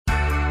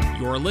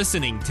You're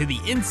listening to the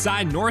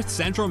Inside North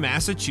Central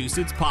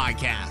Massachusetts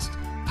podcast,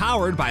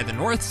 powered by the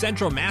North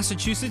Central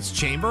Massachusetts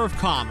Chamber of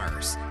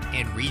Commerce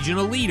and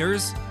regional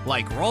leaders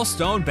like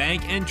Rollstone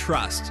Bank and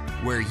Trust,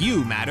 where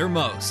you matter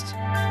most.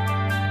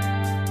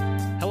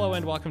 Hello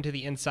and welcome to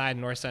the Inside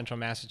North Central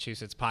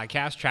Massachusetts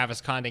podcast.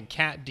 Travis Condon,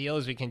 Cat Deal,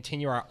 as we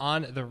continue our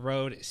On the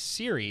Road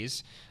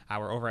series.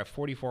 We're over at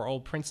 44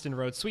 Old Princeton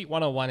Rd, Suite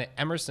 101 at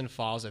Emerson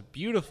Falls, a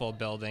beautiful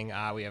building.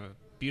 We have a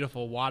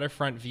beautiful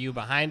waterfront view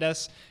behind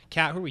us.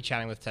 Kat, who are we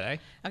chatting with today?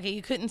 Okay,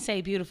 you couldn't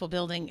say beautiful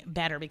building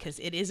better because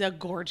it is a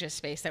gorgeous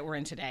space that we're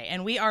in today.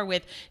 And we are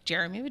with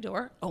Jeremy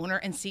Madore, owner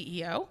and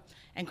CEO,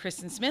 and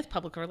Kristen Smith,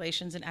 public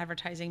relations and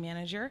advertising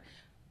manager.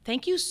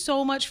 Thank you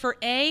so much for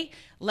A,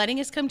 letting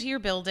us come to your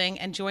building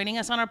and joining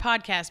us on our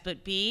podcast,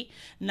 but B,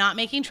 not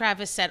making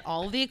Travis set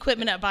all of the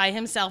equipment up by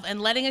himself and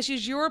letting us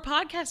use your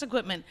podcast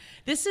equipment.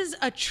 This is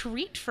a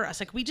treat for us.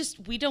 Like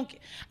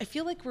I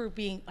feel like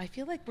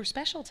we're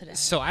special today.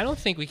 So I don't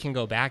think we can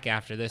go back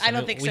after this. I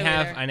don't think so We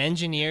have either. an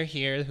engineer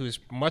here who's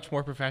much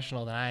more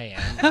professional than I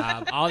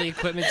am. All the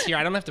equipment's here.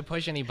 I don't have to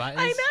push any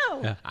buttons. I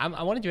know. Yeah.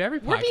 I want to do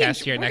every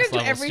podcast here at Next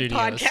Level Studios. We're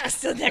going to do every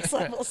podcast at Next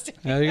Level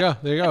Studios. There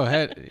you go.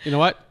 Hey, you know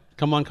what?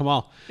 Come on, come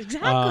all.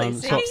 Exactly.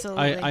 So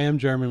Absolutely. I am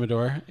Jeremy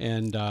Madore,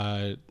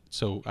 and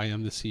so I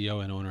am the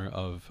CEO and owner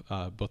of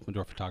both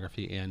Madore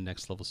Photography and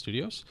Next Level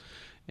Studios.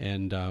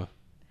 And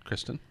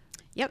Kristen?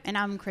 Yep, and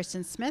I'm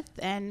Kristen Smith,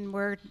 and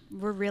we're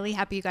really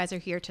happy you guys are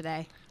here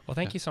today. Well,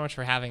 thank you so much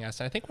for having us.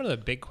 And I think one of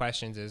the big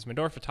questions is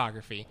Madore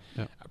Photography,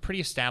 a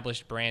pretty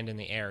established brand in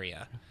the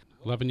area.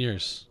 11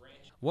 years.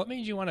 What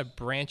made you want to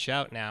branch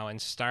out now and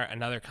start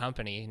another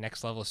company,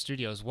 Next Level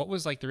Studios? What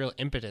was like the real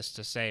impetus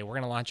to say, we're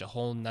going to launch a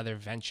whole nother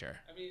venture?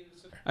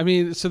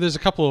 So there's a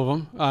couple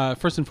of them.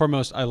 First and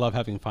foremost, I love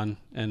having fun,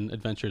 and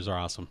adventures are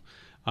awesome.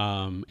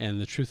 And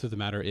the truth of the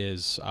matter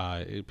is,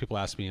 people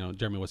ask me,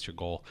 Jeremy, what's your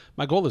goal?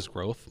 My goal is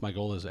growth. My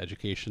goal is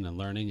education and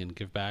learning and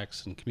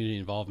givebacks and community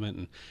involvement.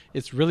 And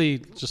it's really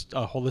just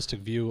a holistic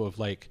view of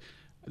like,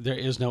 there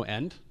is no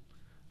end.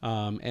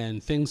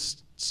 And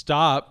things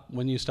stop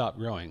when you stop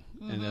growing.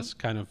 Mm-hmm. And that's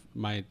kind of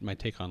my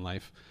take on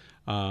life.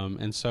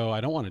 And so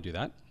I don't want to do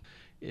that.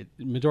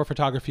 Madore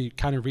Photography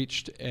kind of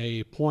reached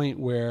a point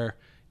where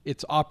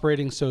it's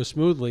operating so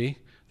smoothly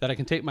that I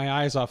can take my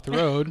eyes off the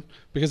road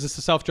because it's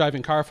a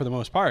self-driving car for the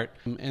most part.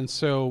 And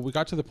so we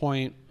got to the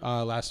point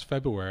last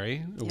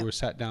February, we were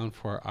sat down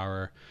for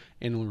our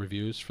annual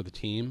reviews for the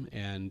team.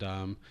 And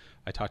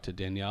I talked to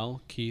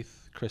Danielle,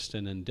 Keith,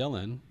 Kristen, and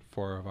Dylan,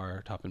 4 of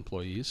our top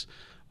employees,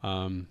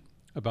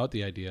 about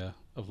the idea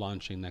of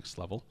launching Next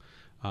Level.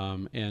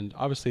 And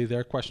obviously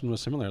their question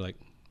was similar, like,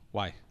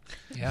 why?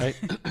 Yeah. Right?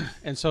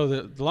 And so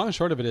the long and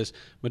short of it is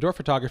Madore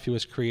Photography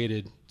was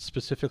created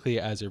specifically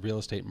as a real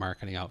estate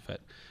marketing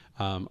outfit.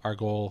 Our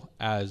goal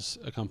as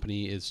a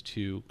company is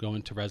to go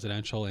into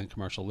residential and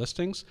commercial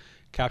listings,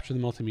 capture the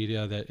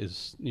multimedia that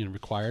is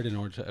required in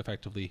order to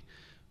effectively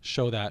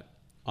show that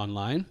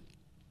online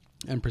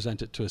and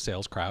present it to a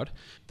sales crowd.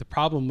 The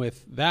problem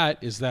with that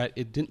is that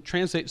it didn't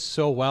translate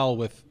so well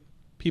with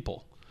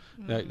people.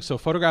 So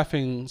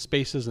photographing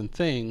spaces and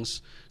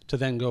things to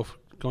then go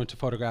into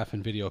photograph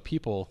and video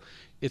people,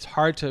 it's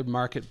hard to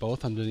market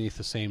both underneath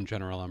the same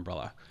general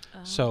umbrella.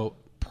 So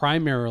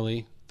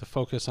primarily the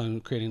focus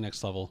on creating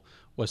Next Level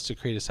was to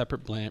create a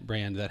separate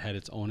brand that had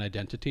its own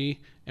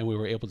identity, and we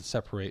were able to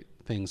separate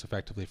things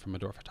effectively from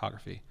Madore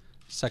Photography.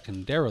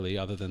 Secondarily,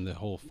 other than the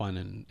whole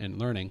fun and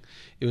learning,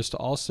 it was to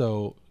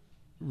also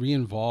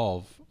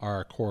re-involve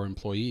our core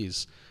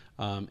employees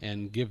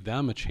and give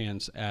them a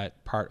chance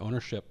at part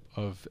ownership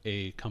of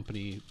a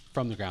company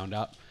from the ground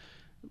up,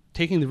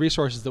 taking the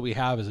resources that we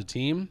have as a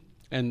team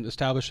and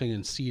establishing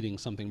and seeding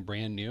something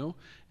brand new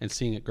and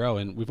seeing it grow.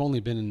 And we've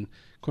only been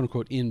quote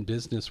unquote in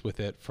business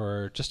with it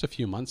for just a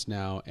few months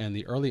now. And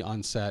the early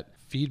onset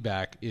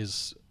feedback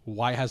is,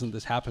 why hasn't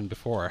this happened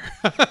before?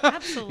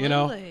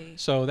 Absolutely.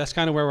 So that's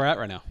kind of where we're at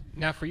right now.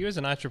 Now, for you as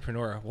an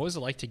entrepreneur, what was it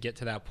like to get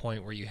to that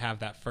point where you have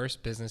that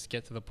first business,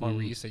 get to the point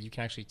where you said you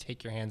can actually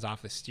take your hands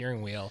off the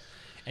steering wheel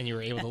and you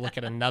were able to look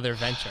at another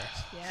venture?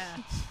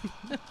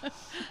 Yeah.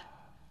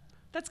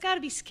 That's got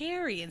to be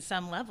scary in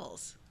some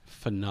levels.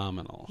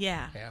 Phenomenal.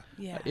 Yeah.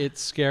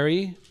 It's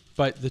scary,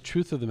 but the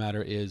truth of the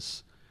matter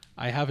is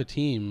I have a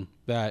team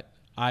that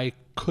I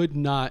could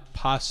not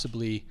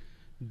possibly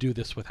do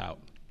this without.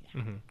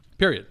 Mm-hmm.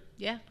 Period.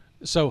 Yeah.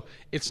 So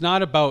it's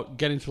not about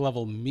getting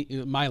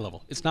to my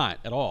level. It's not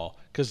at all.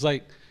 Because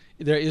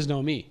there is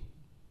no me.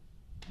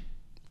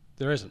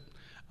 There isn't.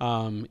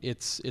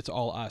 It's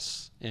all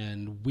us.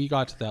 And we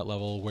got to that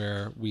level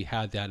where we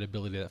had that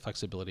ability, that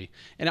flexibility.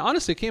 And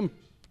honestly, it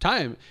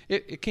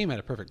came at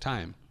a perfect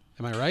time.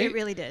 Am I right? It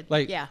really did.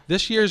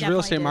 This year's real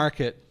estate did.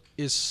 market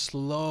is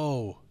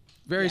slow.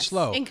 Very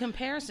slow. In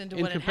comparison to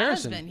what it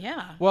has been,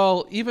 yeah.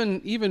 Well,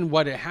 even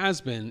what it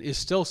has been is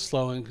still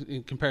slow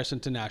in comparison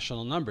to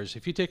national numbers.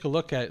 If you take a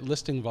look at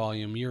listing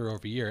volume year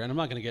over year, and I'm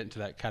not going to get into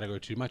that category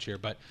too much here,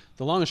 but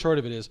the long and short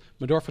of it is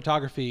Madore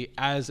Photography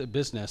as a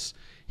business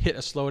hit a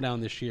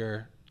slowdown this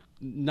year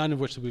none of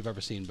which we've ever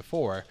seen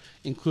before,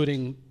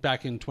 including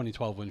back in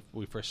 2012 when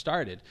we first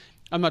started.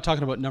 I'm not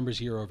talking about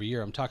numbers year over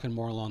year. I'm talking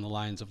more along the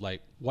lines of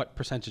like what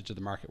percentage of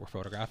the market we're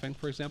photographing,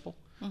 for example.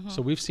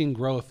 So we've seen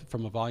growth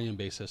from a volume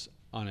basis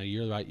on a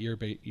year by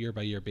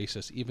year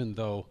basis, even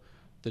though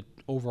the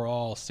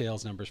overall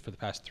sales numbers for the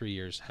past 3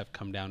 years have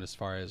come down as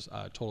far as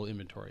total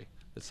inventory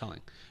that's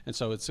selling. And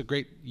so it's a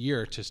great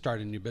year to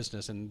start a new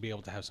business and be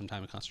able to have some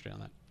time to concentrate on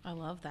that. I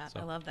love that.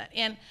 I love that.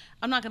 And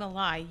I'm not going to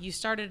lie, you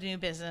started a new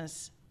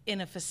business in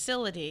a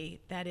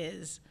facility that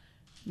is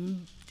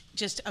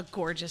just a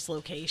gorgeous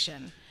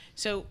location.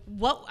 So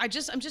I'm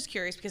just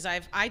curious because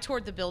I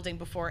toured the building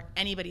before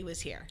anybody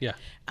was here. Yeah.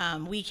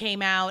 We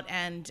came out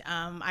and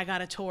I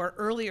got a tour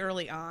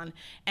early on,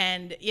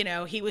 and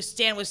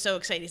Dan was so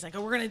excited. He's like,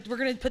 "Oh, we're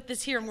gonna put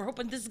this here, and we're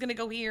hoping this is gonna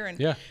go here." And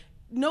yeah.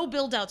 No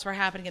build outs were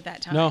happening at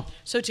that time. No.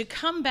 So to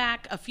come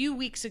back a few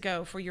weeks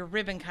ago for your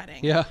ribbon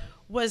cutting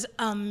was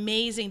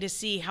amazing to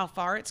see how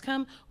far it's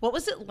come. What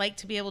was it like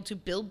to be able to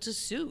build to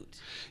suit?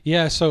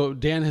 Yeah, so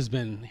Dan has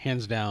been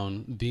hands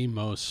down the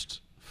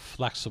most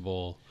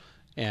flexible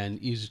and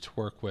easy to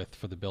work with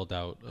for the build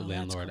out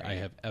landlord I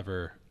have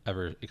ever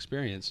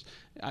experienced.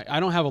 I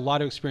don't have a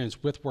lot of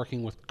experience with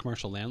working with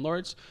commercial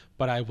landlords,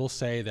 but I will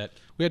say that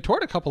we had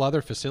toured a couple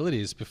other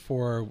facilities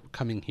before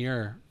coming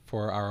here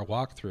for our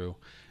walkthrough.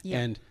 Yeah.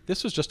 And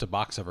this was just a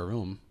box of a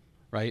room,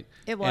 right?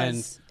 It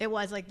was. It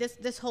was like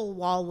this whole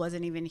wall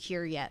wasn't even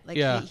here yet.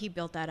 Like he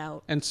built that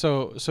out. And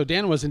so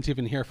Dan wasn't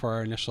even here for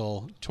our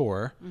initial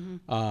tour.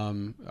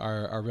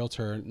 Our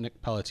realtor,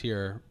 Nick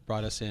Pelletier,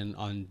 brought us in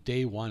on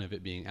day one of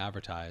it being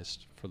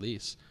advertised for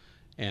lease.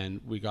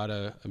 And we got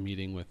a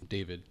meeting with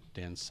David,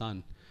 Dan's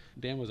son.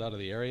 Dan was out of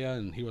the area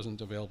and he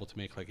wasn't available to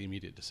make like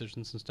immediate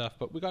decisions and stuff,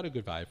 but we got a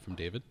good vibe from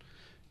David.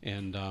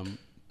 And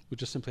we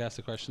just simply asked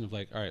the question of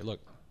like, all right,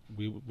 look,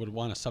 we would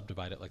want to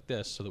subdivide it like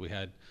this so that we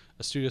had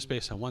a studio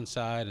space on one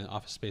side and an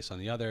office space on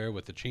the other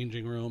with a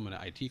changing room and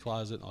an IT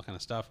closet and all kind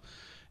of stuff.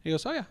 And he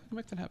goes, oh yeah, I can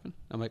make that happen.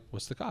 I'm like,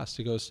 what's the cost?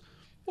 He goes,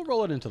 we'll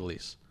roll it into the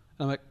lease.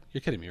 And I'm like,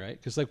 you're kidding me, right?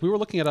 Because like we were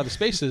looking at other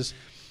spaces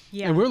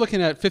and we were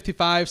looking at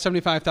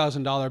 $55,000,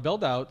 $75,000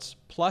 build outs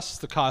plus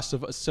the cost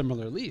of a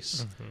similar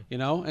lease,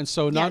 And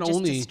so not just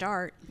only to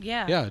start.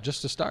 Yeah,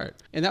 just to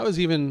start. And that was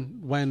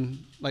even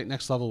when like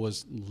Next Level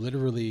was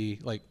literally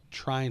like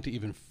trying to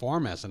even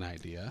form as an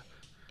idea.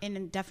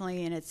 And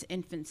definitely in its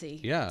infancy.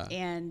 Yeah.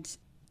 And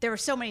there were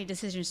so many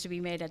decisions to be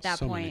made at that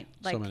point.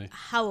 Like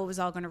how it was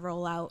all going to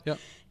roll out. Yep.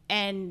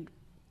 And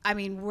I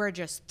mean, we're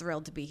just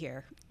thrilled to be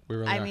here. We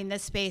really are. mean,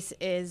 this space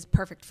is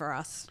perfect for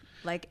us.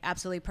 Like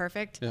absolutely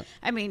perfect. Yep.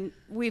 I mean,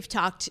 we've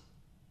talked,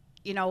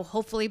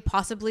 hopefully,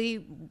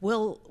 possibly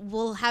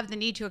we'll have the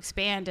need to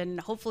expand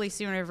and hopefully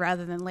sooner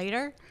rather than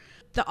later.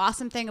 The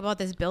awesome thing about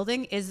this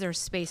building is there's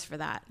space for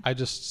that. I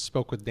just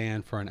spoke with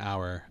Dan for an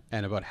hour,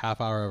 and about half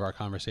hour of our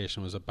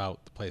conversation was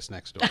about the place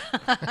next door.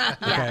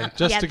 Okay,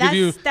 just to give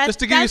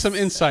you some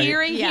insight.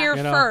 Hearing here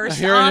first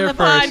hearing on here the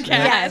first.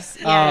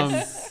 podcast.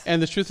 Yes.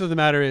 And the truth of the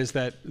matter is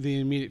that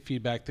the immediate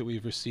feedback that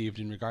we've received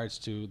in regards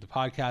to the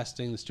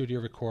podcasting, the studio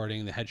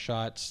recording, the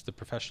headshots, the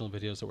professional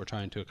videos that we're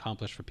trying to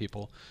accomplish for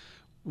people,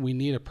 we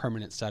need a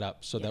permanent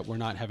setup so that we're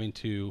not having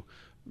to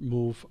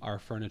move our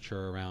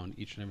furniture around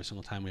each and every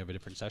single time we have a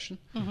different session.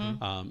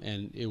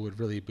 And it would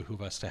really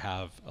behoove us to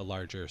have a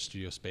larger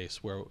studio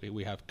space where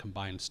we have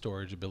combined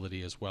storage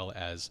ability as well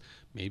as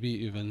maybe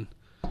even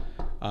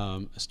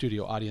a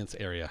studio audience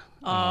area.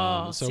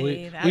 That's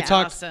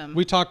awesome.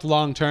 We talked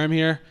long term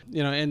here,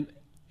 and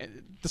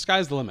the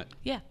sky's the limit.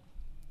 Yeah.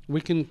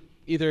 We can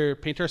either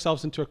paint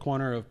ourselves into a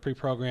corner of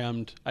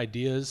pre-programmed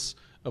ideas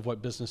of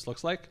what business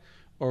looks like,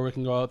 or we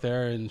can go out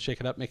there and shake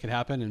it up, make it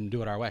happen, and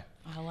do it our way.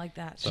 I like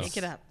that. Shake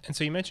it up. And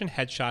so you mentioned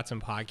headshots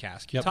and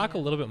podcasts. Can you talk a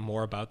little bit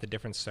more about the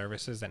different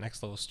services that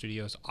Next Level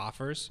Studios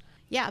offers?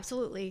 Yeah,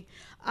 absolutely.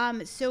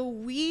 So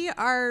we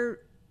are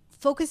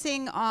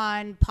focusing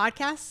on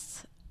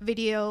podcasts,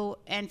 video,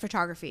 and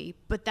photography,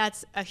 but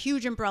that's a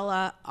huge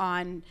umbrella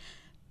on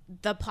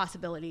the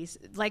possibilities.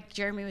 Like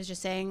Jeremy was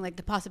just saying, like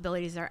the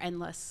possibilities are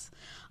endless.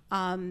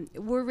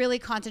 We're really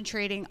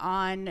concentrating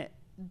on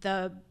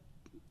the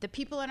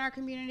people in our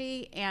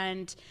community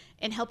and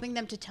helping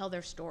them to tell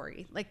their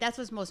story. Like that's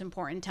what's most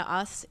important to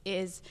us,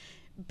 is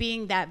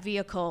being that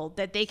vehicle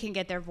that they can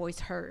get their voice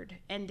heard,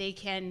 and they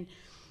can,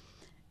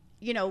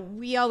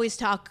 we always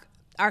talk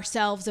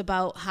ourselves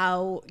about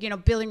how,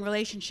 building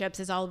relationships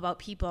is all about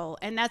people.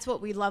 And that's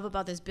what we love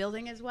about this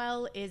building as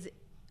well, is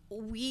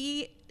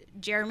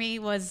Jeremy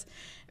was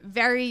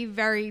very,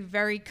 very,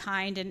 very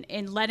kind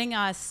in letting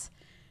us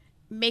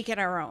make it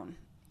our own.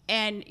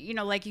 And,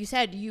 like you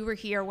said, you were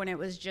here when it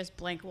was just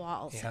blank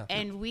walls. Yeah.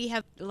 And we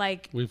have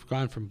we've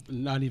gone from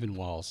not even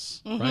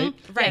walls, right?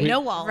 Right. No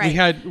walls.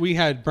 Right. We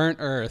had burnt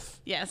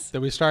earth that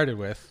we started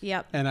with.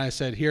 Yep. And I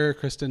said, here,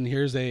 Kristen,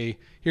 here's a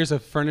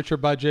furniture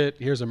budget,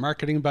 here's a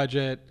marketing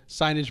budget,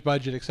 signage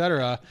budget,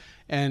 etc.,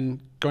 and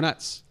go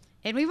nuts.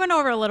 And we went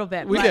over a little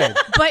bit. We did.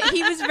 But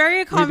he was very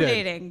We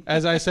accommodating. did.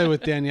 As I said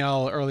with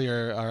Danielle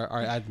earlier,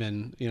 our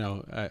admin,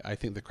 I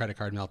think the credit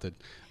card melted.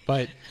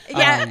 But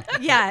Yeah.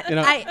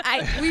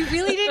 you we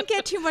really didn't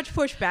get too much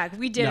pushback.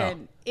 We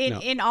didn't. No.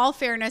 In all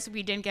fairness,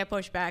 we didn't get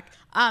pushback.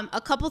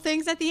 A couple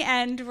things at the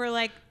end were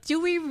like, do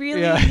we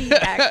really Yeah. need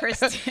that,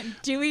 Kristen?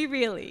 Do we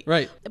really?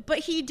 Right. But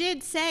he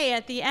did say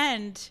at the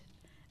end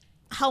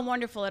how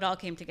wonderful it all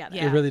came together.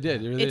 Yeah. It really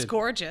did. It's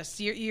gorgeous.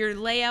 Your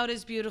layout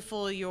is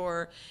beautiful.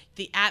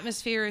 The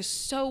atmosphere is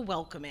so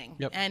welcoming,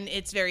 Yep. and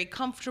it's very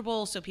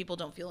comfortable, so people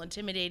don't feel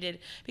intimidated.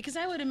 Because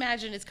I would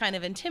imagine it's kind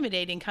of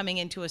intimidating coming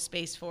into a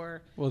space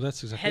for Well,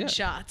 that's exactly it.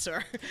 headshots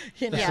or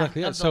That's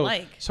exactly it. of the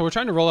like. So we're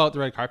trying to roll out the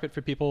red carpet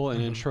for people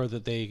and ensure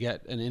that they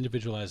get an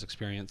individualized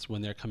experience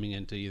when they're coming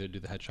in to either do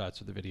the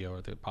headshots or the video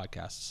or the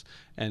podcasts.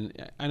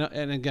 And I know,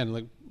 and again,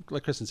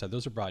 like Kristen said,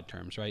 those are broad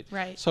terms, right?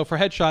 Right. So for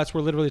headshots,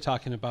 we're literally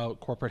talking about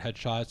corporate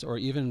headshots or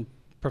even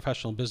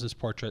professional business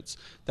portraits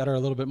that are a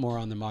little bit more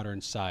on the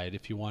modern side.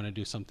 If you want to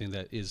do something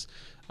that is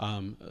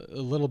a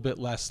little bit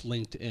less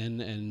LinkedIn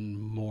and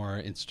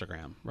more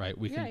Instagram, right?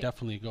 We can Right.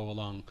 definitely go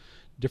along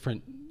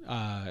different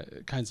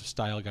kinds of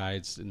style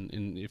guides,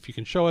 and if you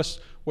can show us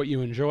what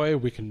you enjoy,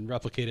 we can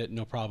replicate it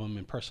no problem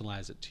and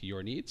personalize it to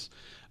your needs.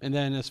 And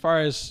then as far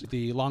as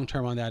the long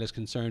term on that is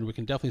concerned, we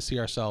can definitely see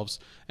ourselves,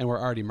 and we're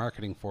already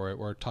marketing for it.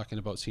 We're talking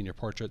about senior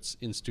portraits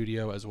in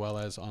studio as well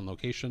as on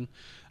location.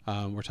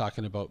 We're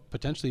talking about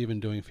potentially even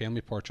doing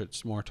family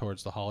portraits more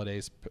towards the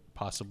holidays,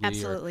 possibly.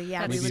 Absolutely,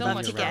 yeah. That's We would so love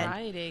much to get.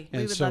 variety. We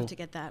And would so- love to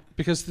get that.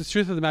 Because the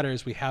truth of the matter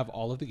is we have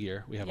all of the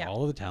gear, we have Yeah.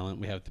 all of the talent,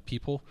 we have the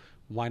people.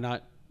 Why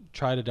not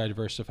try to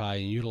diversify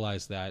and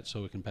utilize that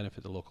so we can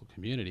benefit the local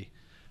community?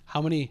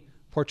 How many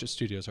portrait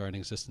studios are in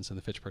existence in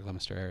the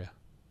Fitchburg-Leominster area?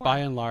 By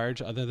and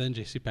large, other than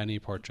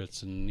JCPenney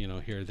portraits and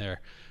here and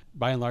there,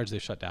 by and large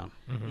they've shut down.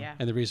 Yeah.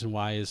 And the reason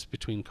why is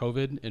between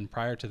COVID and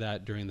prior to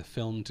that, during the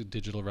film to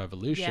digital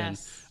revolution,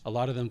 Yes. a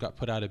lot of them got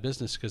put out of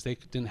business because they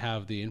didn't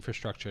have the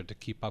infrastructure to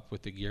keep up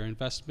with the gear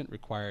investment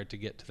required to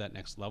get to that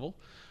next level.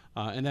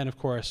 And then, of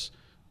course,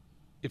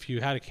 if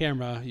you had a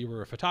camera, you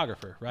were a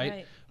photographer, right?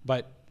 Right.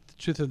 But the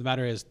truth of the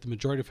matter is the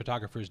majority of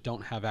photographers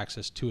don't have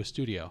access to a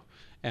studio.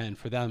 And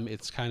for them,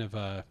 it's kind of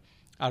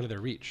out of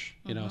their reach,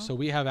 So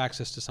we have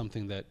access to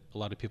something that a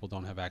lot of people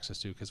don't have access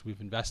to because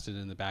we've invested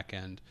in the back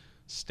end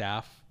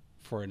staff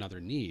for another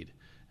need.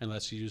 And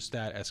let's use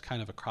that as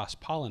kind of a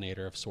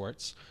cross-pollinator of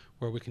sorts,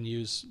 where we can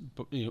use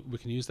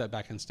that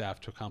back end staff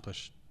to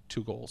accomplish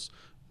two goals: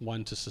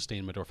 one, to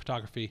sustain Madore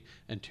photography,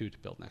 and two, to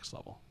build next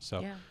level.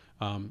 So,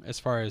 as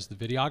far as the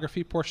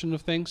videography portion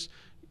of things,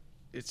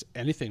 it's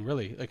anything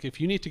really. Like if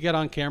you need to get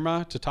on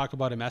camera to talk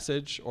about a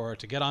message or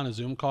to get on a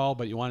Zoom call,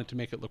 but you want it to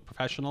make it look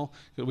professional,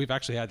 we've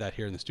actually had that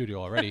here in the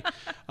studio already.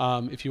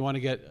 If you want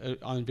to get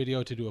on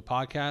video to do a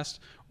podcast,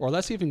 or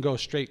let's even go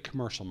straight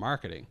commercial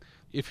marketing.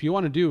 If you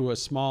want to do a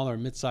small or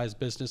mid-sized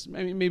business,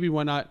 maybe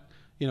we're not,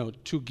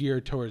 too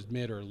geared towards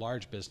mid or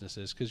large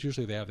businesses because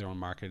usually they have their own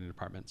marketing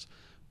departments.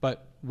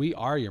 But we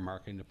are your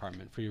marketing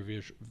department for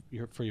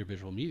your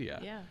visual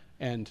media. Yeah.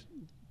 And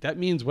that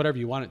means whatever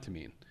you want it to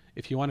mean.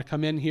 If you want to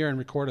come in here and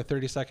record a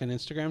 30-second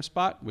Instagram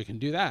spot, we can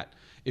do that.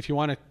 If you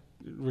want to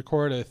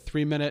record a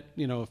 3-minute,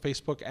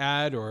 Facebook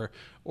ad or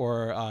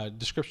a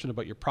description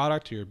about your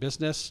product or your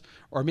business,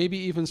 or maybe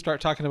even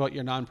start talking about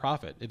your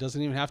nonprofit. It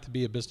doesn't even have to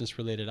be a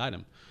business-related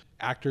item.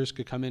 Actors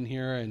could come in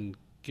here and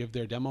give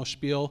their demo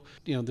spiel.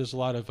 There's a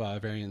lot of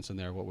variance in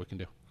there of what we can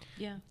do.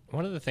 Yeah.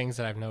 One of the things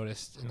that I've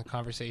noticed in the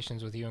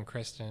conversations with you and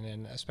Kristen,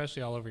 and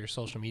especially all over your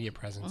social media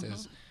presence,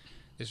 is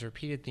this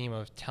repeated theme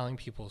of telling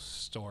people's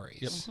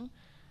stories. Yep.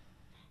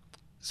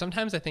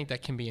 Sometimes I think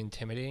that can be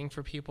intimidating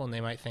for people, and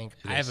they might think,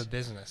 I have a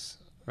business.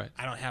 Right.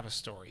 I don't have a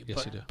story.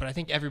 Yes, you do. But I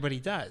think everybody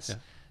does. Yeah.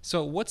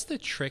 So what's the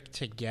trick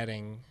to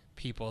getting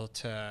people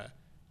to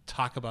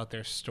talk about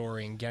their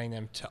story and getting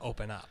them to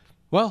open up?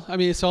 Well,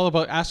 it's all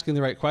about asking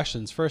the right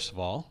questions, first of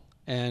all,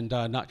 and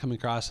not coming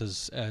across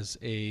as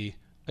a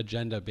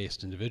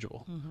agenda-based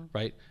individual,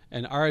 right?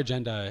 And our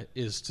agenda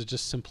is to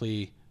just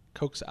simply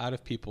coax out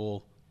of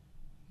people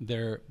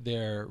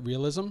their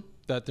realism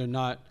that they're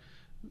not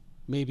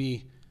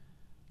maybe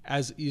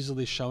as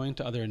easily showing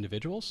to other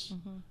individuals,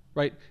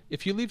 right?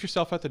 If you leave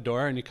yourself at the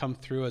door and you come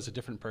through as a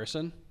different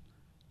person,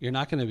 you're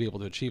not going to be able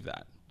to achieve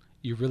that.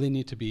 You really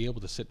need to be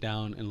able to sit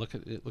down and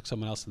look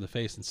someone else in the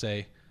face and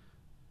say,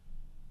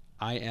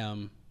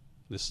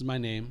 this is my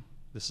name,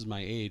 this is my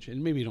age,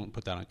 and maybe you don't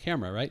put that on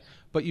camera, right?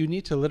 But you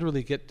need to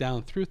literally get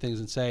down through things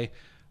and say,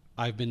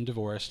 I've been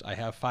divorced, I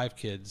have 5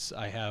 kids,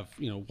 I have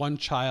 1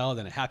 child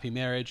and a happy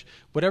marriage,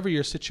 whatever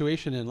your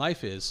situation in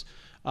life is,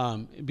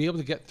 be able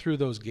to get through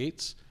those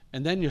gates.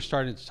 And then you're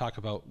starting to talk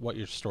about what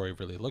your story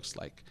really looks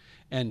like.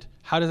 And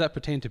how does that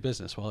pertain to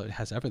business? Well, it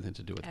has everything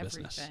to do with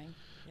business.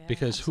 Yeah,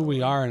 because who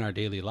we are in our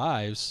daily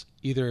lives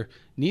either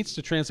needs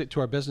to translate to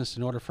our business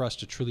in order for us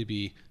to truly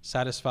be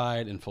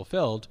satisfied and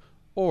fulfilled,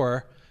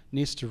 or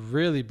needs to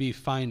really be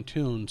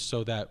fine-tuned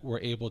so that we're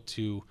able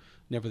to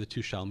never the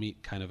two shall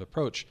meet kind of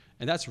approach.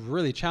 And that's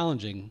really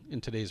challenging in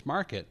today's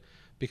market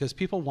because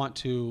people want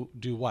to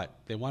do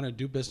what? They want to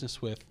do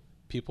business with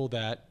people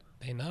that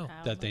They know.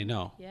 they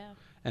know. Yeah.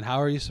 And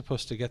how are you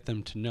supposed to get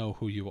them to know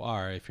who you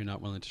are if you're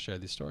not willing to share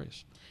these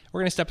stories?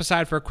 We're going to step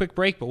aside for a quick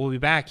break, but we'll be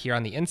back here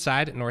on the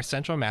Inside North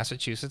Central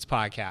Massachusetts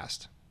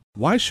podcast.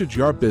 Why should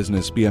your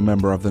business be a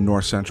member of the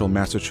North Central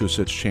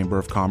Massachusetts Chamber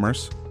of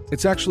Commerce?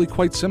 It's actually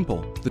quite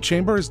simple. The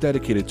Chamber is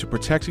dedicated to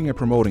protecting and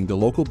promoting the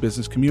local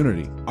business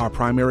community. Our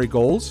primary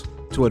goals?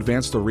 To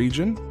advance the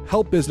region,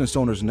 help business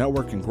owners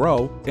network and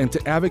grow, and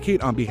to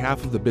advocate on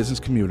behalf of the business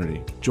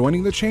community.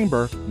 Joining the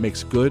Chamber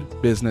makes good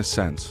business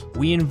sense.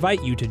 We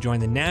invite you to join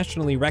the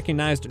nationally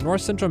recognized North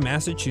Central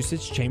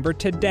Massachusetts Chamber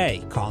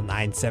today. Call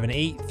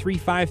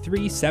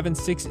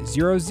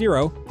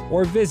 978-353-7600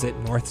 or visit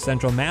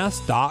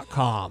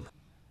northcentralmass.com.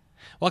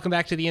 Welcome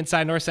back to the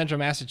Inside North Central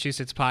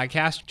Massachusetts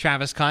podcast.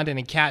 Travis Condon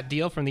and Kat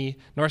Deal from the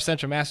North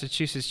Central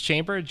Massachusetts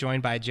Chamber,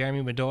 joined by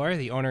Jeremy Madore,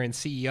 the owner and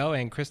CEO,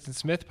 and Kristen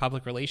Smith,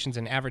 Public Relations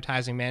and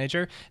Advertising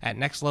Manager at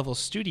NXT Level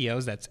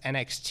Studios, that's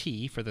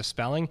NXT for the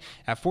spelling,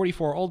 at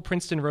 44 Old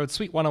Princeton Rd,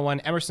 Suite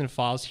 101, Emerson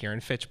Falls here in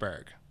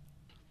Fitchburg.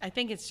 I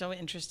think it's so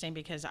interesting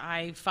because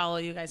I follow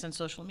you guys on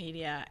social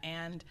media,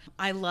 and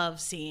I love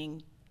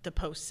seeing the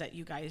posts that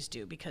you guys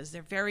do because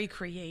they're very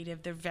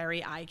creative, they're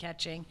very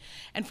eye-catching,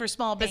 and for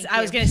small business,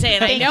 I was going to say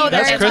it. I know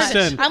That's that's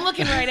Kristen. I'm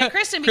looking right at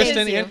Kristen because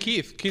And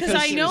Keith. because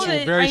I know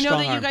that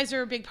you guys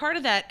are a big part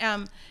of that.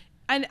 And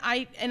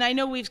I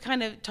know we've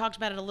kind of talked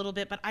about it a little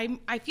bit, but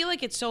I feel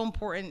like it's so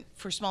important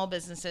for small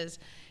businesses.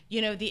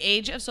 You know, the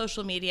age of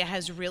social media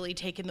has really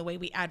taken the way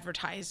we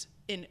advertise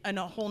in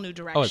a whole new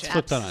direction. Oh, it's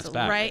flipped on its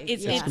back. Right?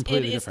 It's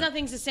completely different.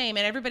 nothing's the same,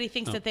 and everybody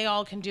thinks that they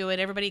all can do it.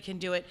 Everybody can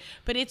do it,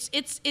 but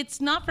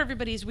it's not for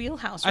everybody's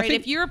wheelhouse, right?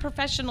 If you're a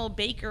professional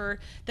baker,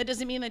 that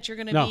doesn't mean that you're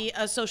going to be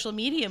a social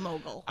media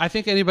mogul. I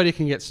think anybody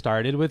can get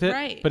started with it,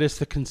 Right. but it's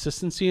the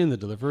consistency and the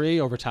delivery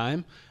over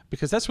time,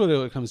 because that's what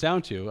it comes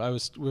down to.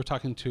 We were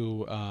talking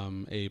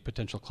to a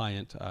potential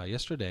client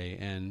yesterday,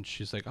 and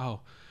she's like,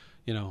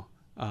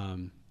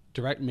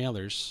 direct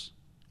mailers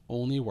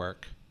only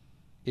work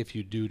if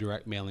you do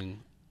direct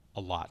mailing a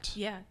lot.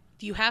 Yeah.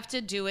 You have to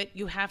do it.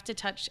 You have to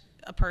touch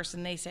a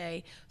person, they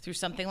say, through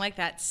something like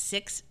that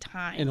 6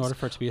 times In order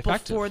for it to be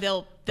effective. before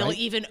they'll right?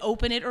 even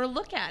open it or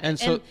look at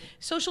it. And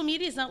social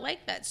media is not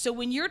like that. So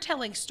when you're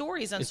telling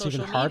stories on social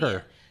media, even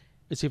harder.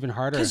 It's even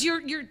harder. Because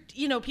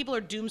people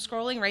are doom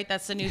scrolling, right?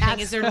 That's the new thing,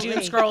 is they're doom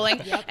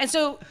scrolling. Yep. And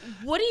so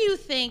what do you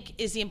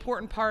think is the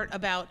important part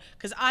about,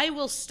 because I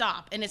will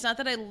stop, and it's not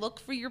that I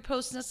look for your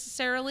posts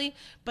necessarily,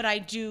 but I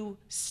do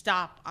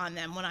stop on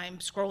them when I'm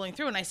scrolling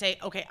through and I say,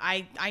 okay,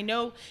 I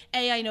know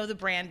the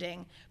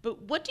branding,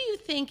 but what do you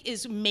think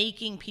is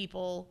making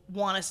people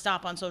want to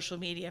stop on social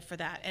media for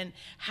that? And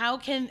how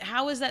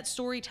is that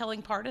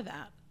storytelling part of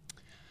that?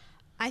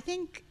 I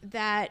think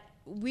that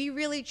we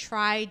really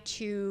try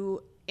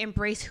to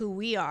embrace who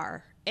we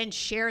are and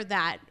share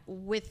that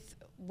with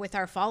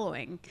our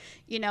following,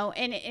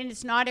 and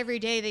it's not every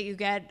day that you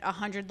get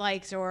 100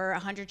 likes or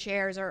 100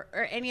 shares or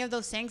any of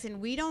those things, and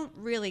we don't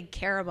really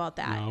care about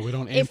that. No, we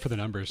don't aim for the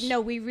numbers.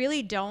 No, we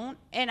really don't,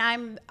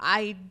 and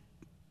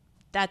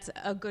that's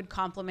a good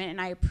compliment, and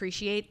I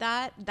appreciate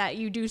that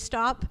you do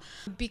stop,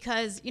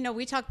 because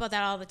we talk about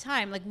that all the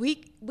time. Like we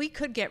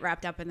could get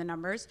wrapped up in the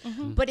numbers,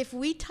 but if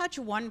we touch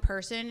one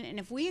person and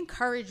if we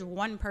encourage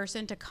one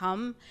person to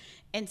come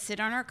and sit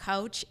on our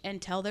couch and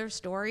tell their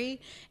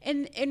story,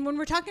 and when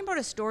we're talking about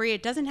a story,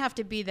 it doesn't have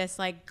to be this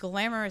like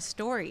glamorous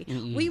story.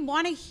 We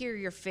want to hear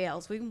your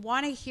fails. We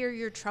want to hear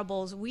your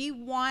troubles. We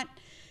want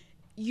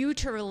you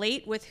to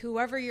relate with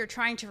whoever you're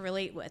trying to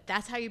relate with.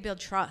 That's how you build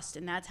trust,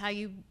 and that's how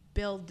you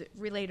build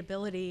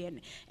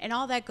relatability and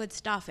all that good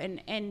stuff.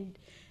 And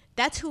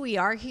that's who we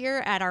are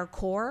here at our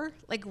core.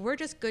 Like, we're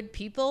just good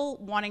people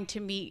wanting to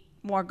meet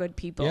more good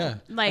people.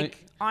 Yeah.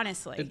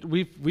 Honestly.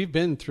 We've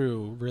been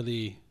through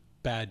really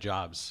bad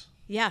jobs.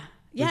 Yeah.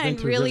 We've Yeah, been and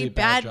through really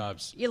bad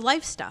jobs. Your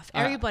life stuff.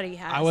 Everybody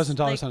has. I wasn't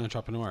always an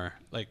entrepreneur.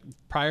 Like,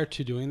 prior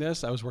to doing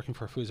this, I was working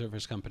for a food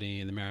service company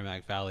in the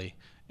Merrimack Valley,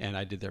 and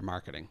I did their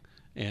marketing.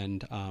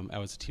 And I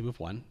was a team of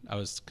one. I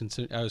was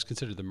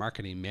considered the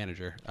marketing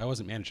manager. I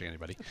wasn't managing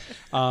anybody,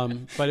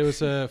 but it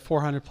was a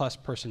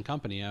 400+ person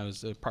company. I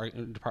was a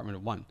department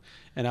of one,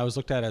 and I was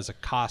looked at as a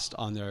cost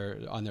on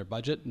their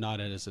budget, not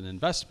as an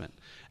investment.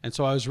 And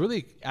so I was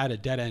really at a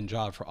dead end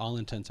job for all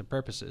intents and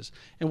purposes.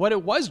 And what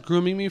it was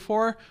grooming me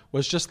for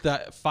was just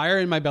that fire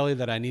in my belly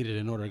that I needed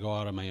in order to go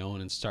out on my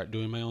own and start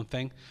doing my own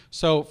thing.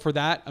 So for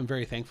that, I'm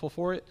very thankful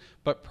for it.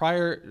 But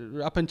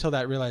up until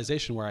that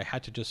realization where I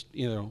had to just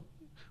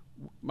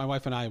my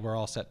wife and I were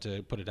all set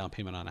to put a down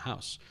payment on a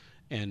house,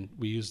 and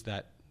we used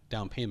that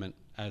down payment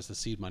as the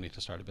seed money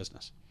to start a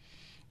business.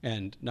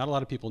 And not a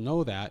lot of people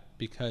know that,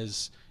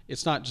 because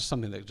it's not just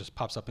something that just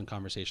pops up in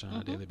conversation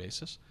on a daily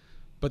basis.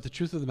 But the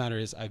truth of the matter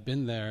is, I've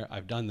been there,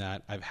 I've done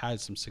that, I've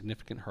had some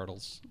significant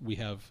hurdles. We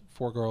have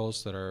 4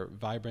 girls that are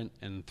vibrant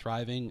and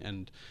thriving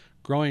and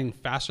growing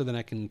faster than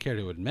I can care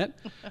to admit.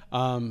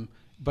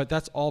 But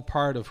that's all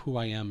part of who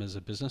I am as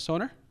a business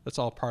owner. That's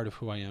all part of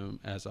who I am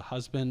as a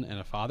husband and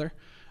a father.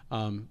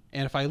 And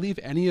if I leave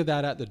any of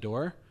that at the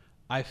door,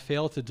 I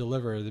fail to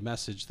deliver the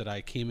message that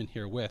I came in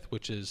here with,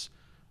 which is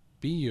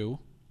be you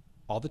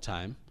all the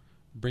time,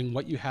 bring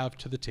what you have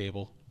to the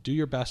table, do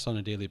your best on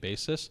a daily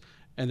basis,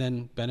 and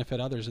then benefit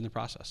others in the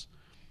process.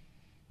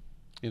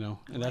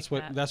 And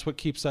that's what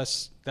keeps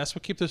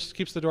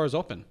the doors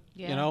open.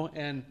 Yeah.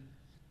 And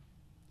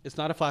it's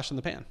not a flash in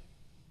the pan.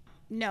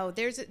 No,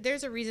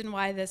 there's a reason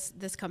why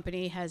this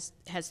company has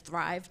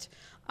thrived.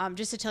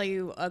 Just to tell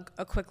you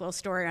a quick little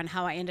story on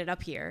how I ended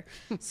up here.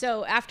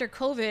 So after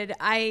COVID,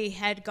 I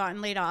had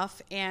gotten laid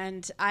off,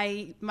 and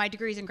my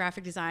degree is in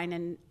graphic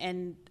design,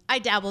 and I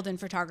dabbled in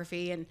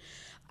photography, and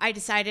I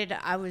decided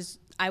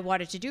I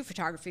wanted to do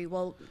photography.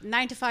 Well,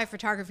 9-to-5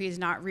 photography is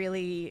not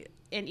really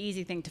an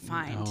easy thing to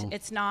find. No.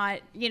 It's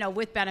not,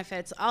 with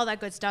benefits, all that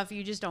good stuff,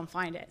 you just don't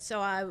find it. So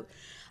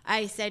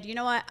I said, you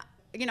know what?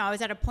 I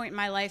was at a point in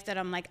my life that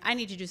I'm like, I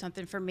need to do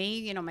something for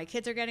me. My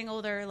kids are getting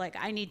older. Like,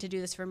 I need to do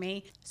this for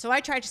me. So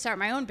I tried to start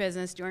my own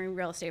business doing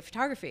real estate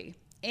photography.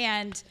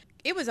 And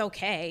it was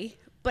okay,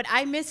 but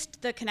I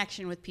missed the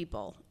connection with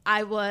people.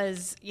 I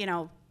was,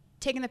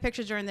 taking the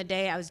pictures during the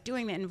day. I was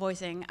doing the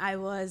invoicing. I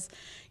was,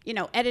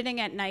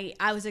 editing at night.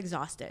 I was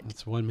exhausted.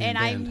 It's one man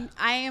band. And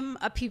I am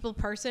a people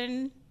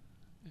person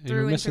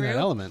You're missing that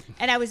element.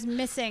 And I was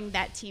missing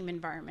that team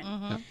environment.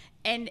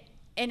 Mm-hmm.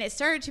 And it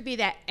started to be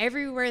that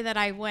everywhere that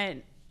I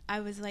went, I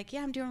was like,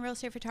 yeah, I'm doing real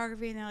estate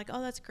photography. And they're like,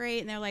 oh, that's great.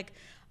 And they're like,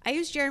 I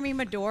use Jeremy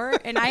Madore,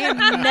 and I am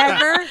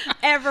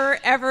never,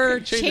 ever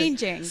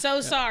changing.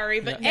 So sorry,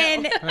 but no.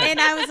 And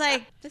I was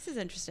like, this is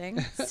interesting.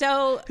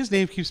 So his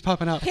name keeps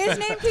popping up.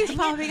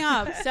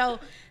 So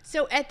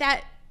at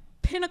that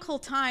pinnacle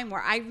time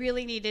where I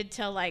really needed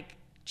to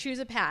choose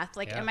a path,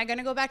 am I going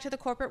to go back to the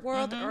corporate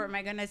world, or am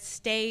I going to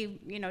stay,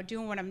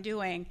 doing what I'm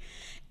doing?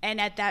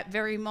 And at that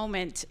very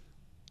moment,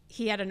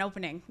 he had an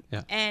opening,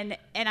 and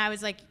I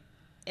was like,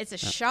 it's a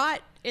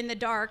shot in the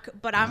dark,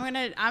 but I'm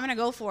gonna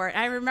go for it.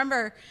 I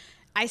remember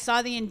I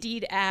saw the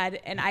Indeed ad,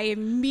 and I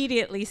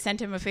immediately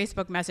sent him a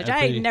Facebook message.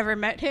 I had never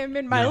met him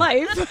in my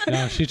life.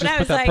 No, she just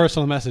put that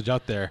personal message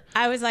out there.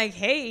 I was like,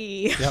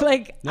 hey,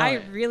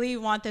 I really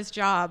want this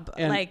job.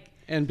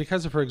 And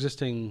because of her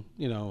existing,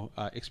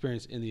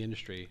 experience in the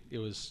industry, it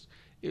was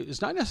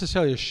not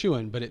necessarily a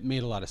shoo-in, but it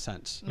made a lot of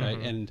sense, right?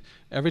 And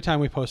every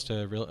time we post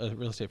a real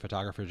estate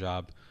photographer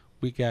job,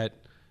 we get,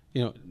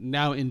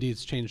 now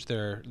Indeed's changed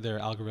their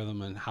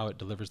algorithm and how it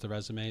delivers the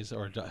resumes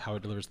or how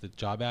it delivers the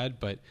job ad,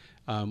 but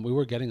we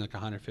were getting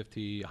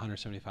 150,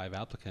 175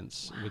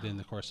 applicants within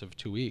the course of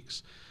 2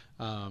 weeks.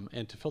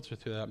 And to filter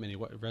through that many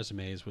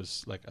resumes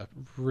was a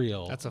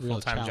real That's a real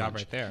full-time challenge. job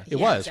right there. It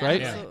was,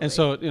 right? Absolutely. And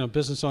so,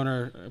 business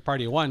owner,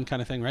 party of one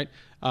kind of thing, right?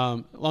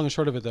 Long and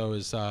short of it, though,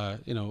 is, out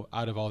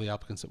of all the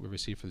applicants that we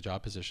received for the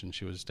job position,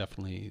 she was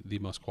definitely the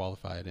most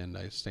qualified, and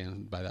I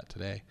stand by that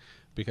today,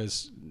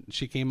 because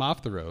she came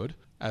off the road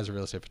as a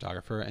real estate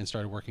photographer and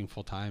started working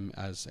full-time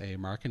as a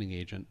marketing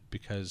agent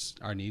because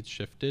our needs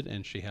shifted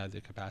and she had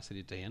the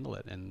capacity to handle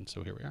it. And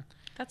so here we are.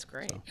 That's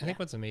great. So. I think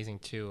what's amazing,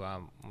 too,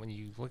 when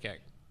you look at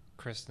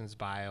Kristen's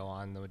bio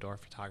on the Madore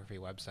Photography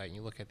website and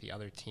you look at the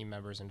other team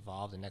members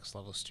involved in NXT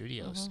Level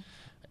Studios,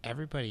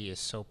 everybody is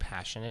so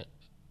passionate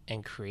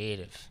and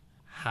creative.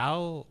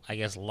 How, I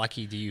guess,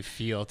 lucky do you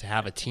feel to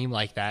have a team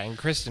like that? And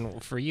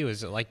Kristen, for you,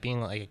 is it like being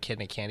like a kid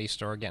in a candy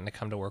store getting to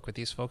come to work with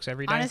these folks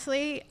every day?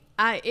 Honestly,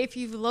 if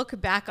you look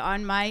back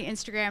on my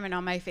Instagram and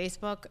on my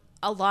Facebook,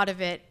 a lot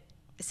of it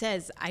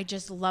says, I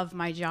just love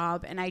my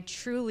job. And I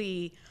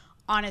truly,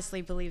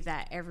 honestly believe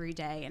that every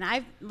day. And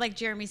I've, like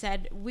Jeremy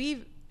said,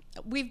 we've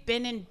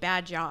been in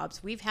bad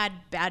jobs. We've had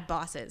bad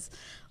bosses.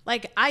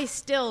 I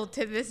still,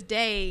 to this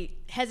day,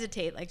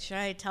 hesitate. Should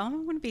I tell him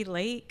I'm going to be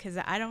late? Because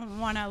I don't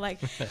want to,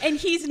 and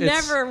he's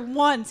never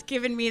once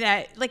given me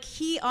that.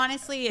 He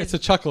honestly is. It's a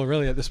chuckle,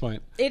 really, at this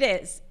point. It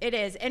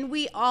is. And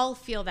we all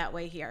feel that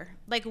way here.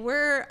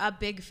 We're a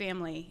big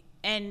family.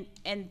 And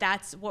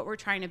that's what we're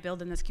trying to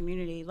build in this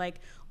community.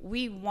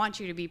 We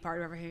want you to be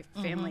part of our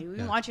family.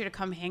 We want you to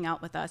come hang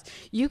out with us.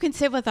 You can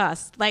sit with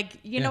us.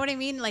 You know what I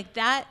mean?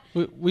 That.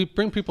 We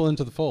bring people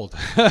into the fold,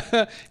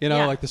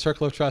 the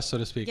circle of trust, so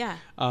to speak. Yeah.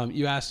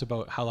 You asked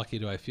about how lucky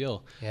do I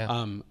feel.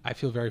 Yeah. I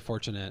feel very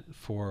fortunate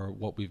for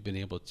what we've been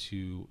able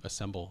to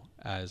assemble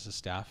as a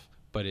staff,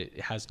 but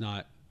it has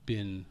not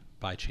been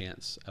by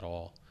chance at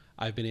all.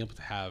 I've been able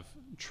to have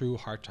true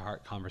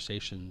heart-to-heart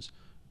conversations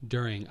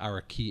during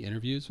our key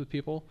interviews with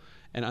people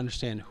and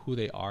understand who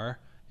they are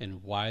and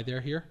why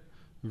they're here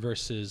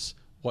versus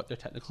what their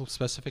technical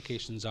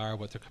specifications are,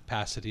 what their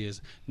capacity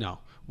is. No,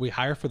 we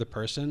hire for the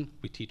person,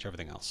 we teach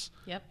everything else.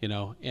 Yep.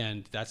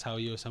 And that's how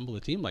you assemble a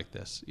team like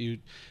this.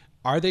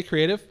 Are they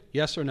creative?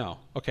 Yes or no?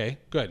 Okay,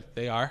 good.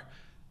 They are.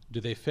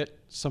 Do they fit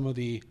some of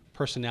the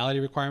personality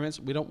requirements?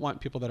 We don't want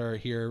people that are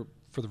here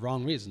for the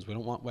wrong reasons. We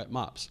don't want wet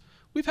mops.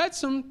 We've had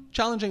some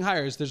challenging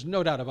hires, there's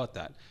no doubt about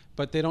that,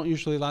 but they don't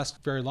usually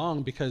last very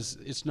long because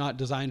it's not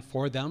designed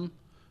for them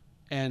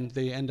and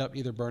they end up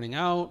either burning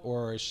out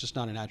or it's just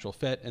not a natural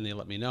fit and they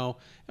let me know.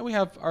 And we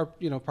have our,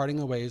 parting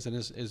of ways, and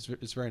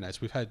it's very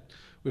nice. We've had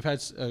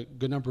a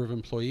good number of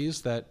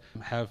employees that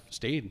have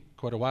stayed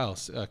quite a while.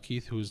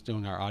 Keith, who's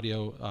doing our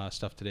audio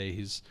stuff today,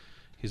 he's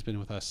been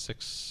with us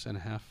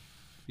 6.5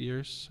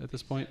 years at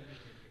this point.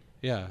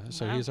 Yeah.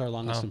 So Wow. he's our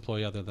longest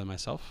employee other than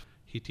myself.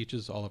 He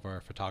teaches all of our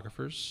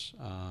photographers.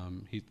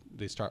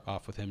 They start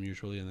off with him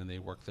usually, and then they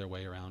work their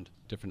way around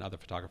different other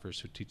photographers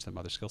who teach them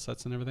other skill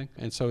sets and everything.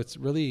 And so it's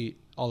really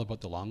all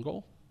about the long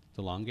goal,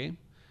 the long game.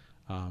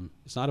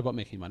 It's not about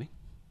making money.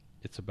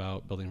 It's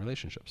about building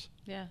relationships.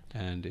 Yeah.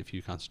 And if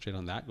you concentrate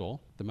on that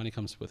goal, the money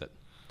comes with it.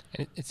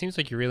 And it seems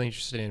like you're really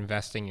interested in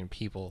investing in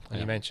people. And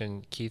Yeah. you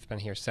mentioned Keith's been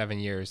here 7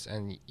 years,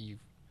 and you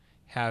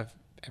have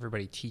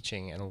everybody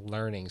teaching and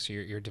learning. So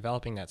you're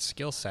developing that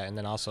skill set, and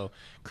then also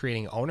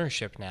creating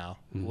ownership now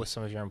with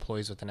some of your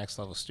employees with the Next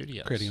Level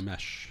Studios. Creating a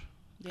mesh.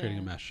 Creating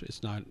a mesh.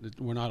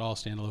 We're not all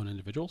standalone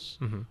individuals.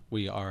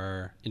 We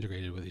are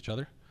integrated with each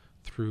other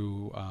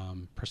through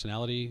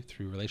personality,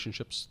 through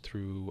relationships,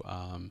 through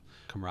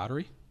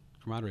camaraderie.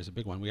 Camaraderie is a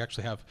big one. We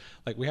actually have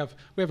we have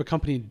a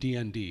company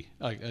D&D,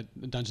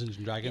 Dungeons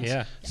and Dragons.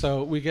 Yeah.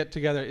 So we get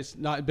together. It's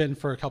not been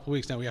for a couple of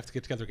weeks now. We have to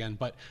get together again,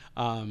 but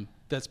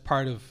that's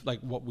part of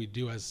what we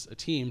do as a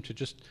team.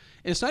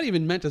 It's not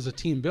even meant as a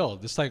team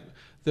build. It's like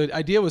the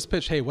idea was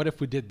pitched. Hey, what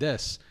if we did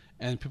this?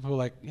 And people were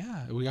like,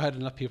 yeah, we had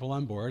enough people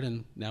on board,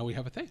 and now we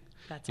have a thing.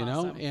 That's you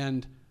awesome. know.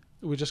 And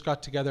we just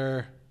got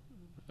together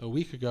a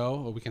week and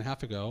a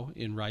half ago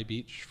in Rye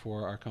Beach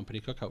for our company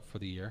cookout for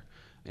the year.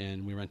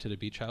 And we rented a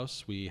beach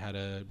house. We had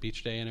a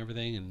beach day and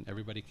everything, and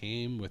everybody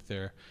came with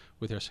their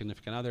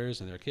significant others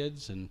and their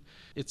kids, and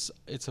it's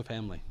a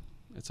family.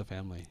 It's a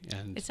family.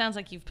 And It sounds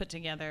like you've put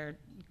together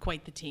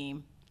quite the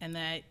team, and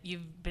that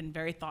you've been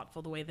very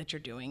thoughtful the way that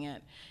you're doing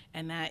it,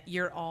 and that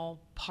you're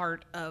all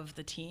part of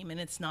the team, and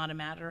it's not a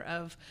matter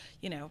of,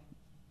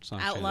 it's not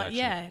a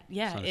transaction.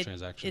 Yeah. It's not a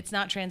transaction. It's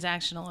not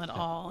transactional at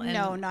all. And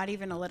No, not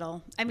even a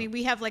little. I mean,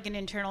 we have an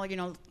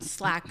internal,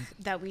 Slack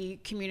that we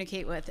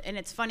communicate with. And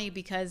it's funny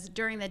because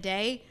during the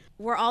day,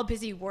 we're all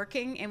busy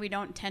working and we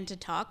don't tend to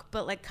talk.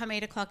 But come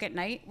 8 o'clock at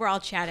night, we're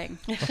all chatting.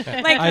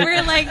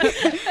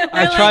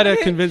 I try to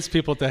convince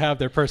people to have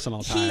their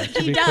personal time,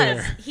 to be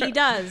clear. He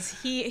does.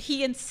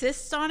 He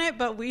insists on it,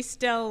 but we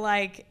still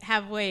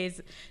have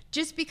ways.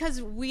 Just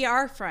because we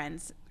are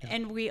friends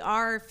and we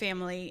are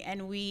family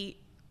and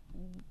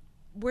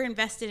we're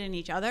invested in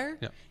each other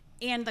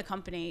and the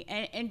company.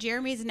 And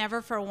Jeremy's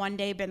never for one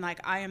day been like,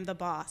 I am the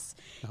boss.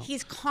 No.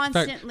 He's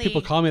constantly... In fact,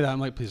 people call me that.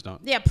 I'm like, please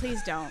don't. Yeah,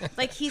 please don't.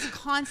 He's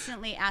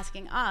constantly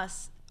asking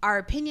us our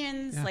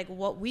opinions,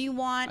 what we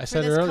want I for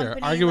said this earlier,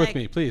 company. argue with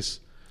me, please.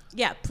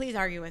 Yeah, please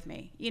argue with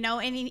me.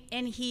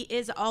 And he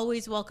is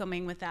always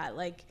welcoming with that.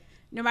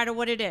 No matter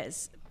what it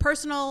is.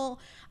 Personal,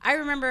 I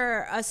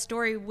remember a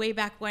story way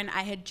back when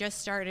I had just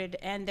started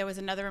and there was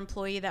another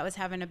employee that was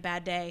having a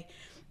bad day.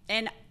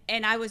 And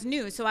I was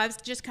new, so I was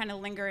just kind of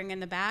lingering in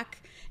the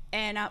back.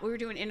 And we were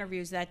doing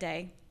interviews that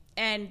day.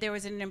 And there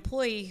was an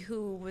employee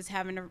who was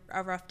having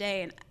a rough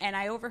day. And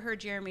I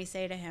overheard Jeremy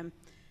say to him,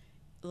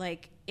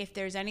 if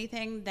there's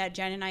anything that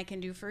Jen and I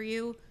can do for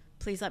you,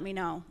 please let me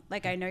know.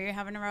 I know you're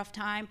having a rough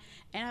time.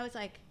 And I was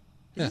like,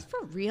 is this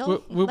for real?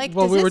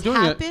 Does this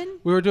happen?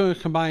 We were doing a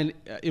combined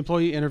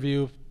employee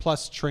interview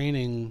plus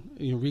training,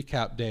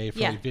 recap day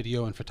for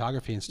video and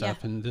photography and stuff.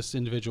 Yeah. And this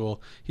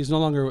individual, he's no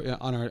longer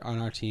on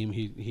our team.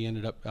 He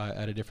ended up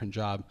at a different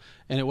job,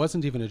 and it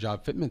wasn't even a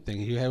job fitment thing.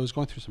 He was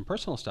going through some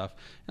personal stuff.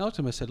 And I looked at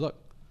him and said, "Look,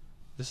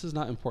 this is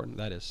not important.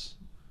 That is.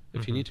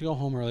 If you need to go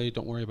home early,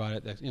 don't worry about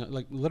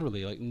it.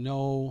 Literally,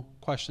 no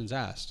questions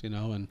asked.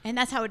 And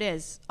that's how it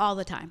is all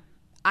the time.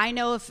 I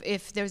know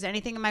if there's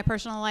anything in my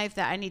personal life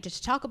that I needed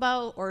to talk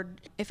about, or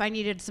if I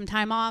needed some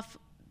time off,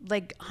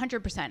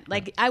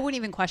 100%. I wouldn't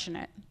even question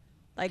it.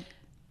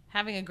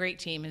 Having a great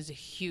team is a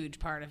huge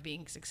part of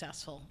being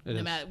successful.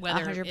 No matter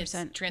whether 100%. it's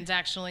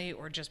transactionally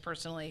or just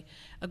personally,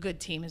 a good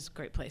team is a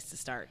great place to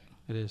start.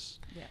 It is.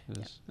 Yeah. It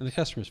is. And the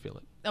customers feel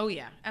it. Oh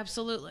yeah,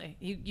 absolutely.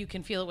 You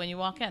can feel it when you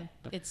walk in.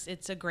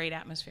 It's a great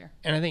atmosphere.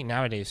 And I think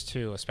nowadays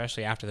too,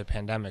 especially after the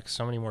pandemic,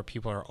 so many more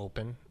people are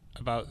open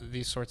about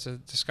these sorts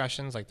of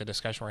discussions, like the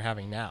discussion we're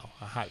having now.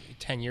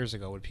 10 years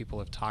ago, would people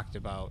have talked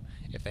about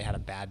if they had a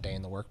bad day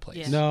in the workplace?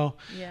 Yeah. No.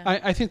 Yeah.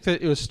 I think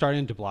that it was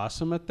starting to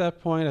blossom at that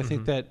point. I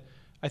think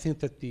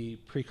that the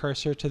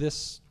precursor to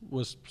this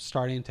was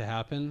starting to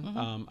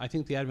happen. I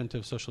think the advent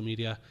of social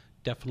media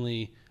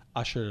definitely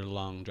ushered it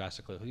along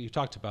drastically. You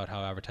talked about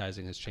how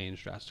advertising has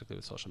changed drastically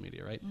with social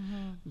media, right?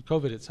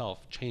 COVID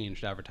itself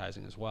changed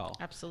advertising as well.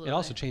 Absolutely. It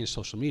also changed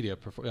social media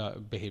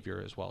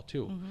behavior as well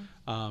too.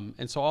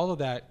 And so all of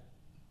that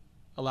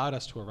allowed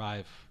us to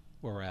arrive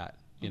where we're at.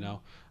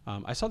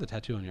 I saw the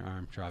tattoo on your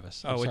arm,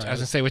 Travis. I was going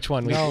to say which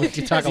one. No, we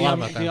talk a lot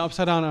about that. The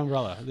upside down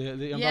umbrella,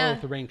 the umbrella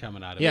with the rain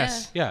coming out of it.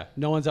 Yes. Yeah.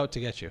 No one's out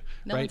to get you.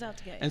 No right? one's out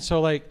to get you. And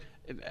so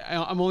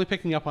I'm only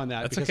picking up on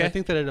that because okay. I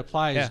think that it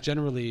applies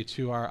generally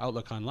to our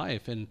outlook on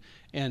life.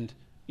 And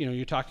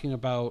you're talking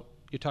about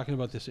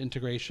this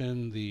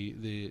integration,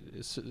 the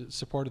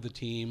support of the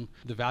team,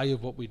 the value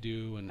of what we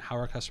do, and how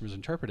our customers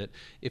interpret it.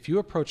 If you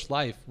approach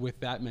life with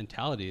that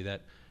mentality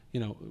that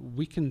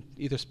we can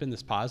either spin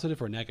this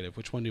positive or negative.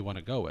 Which one do you want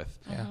to go with?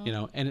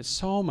 Yeah. And it's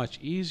so much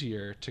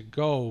easier to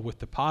go with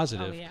the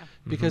positive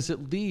because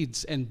it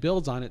leads and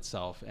builds on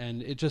itself,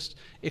 and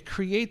it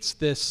creates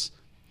this.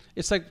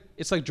 It's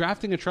like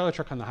drafting a trailer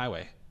truck on the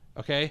highway.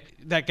 Okay,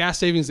 that gas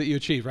savings that you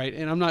achieve, right?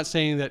 And I'm not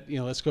saying that,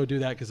 let's go do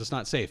that because it's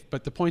not safe.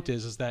 But the point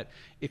is that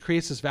it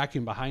creates this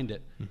vacuum behind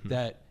it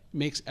that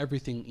makes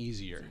everything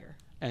easier.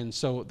 And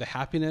so the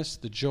happiness,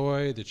 the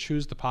joy, the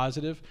choose the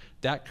positive,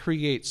 that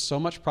creates so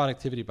much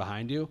productivity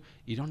behind you.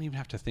 You don't even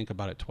have to think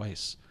about it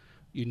twice.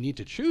 You need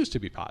to choose to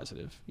be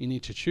positive. You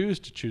need to choose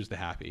the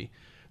happy,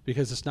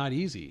 because it's not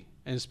easy.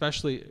 And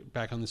especially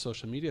back on the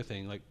social media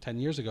thing, like 10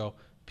 years ago,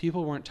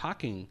 people weren't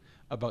talking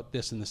about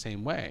this in the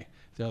same way.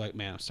 They're like,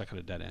 man, I'm stuck at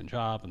a dead-end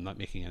job. I'm not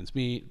making ends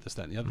meet, this,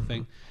 that, and the other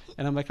thing.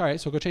 And I'm like, all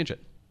right, so go change it.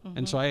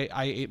 And so I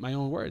ate my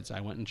own words. I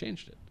went and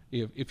changed it.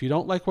 If you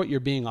don't like what you're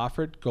being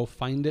offered, go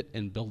find it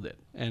and build it.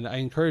 And I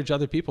encourage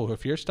other people who,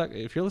 if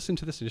you're listening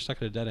to this and you're stuck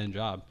at a dead-end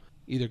job,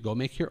 either go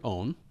make your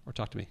own or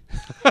talk to me.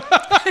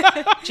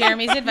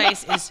 Jeremy's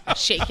advice is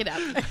shake it up.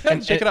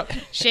 And shake it up.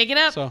 Shake it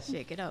up. So,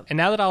 Shake it up. And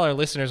now that all our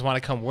listeners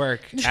want to come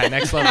work at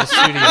Next Level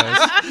Studios,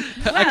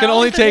 I can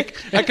only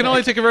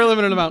take a very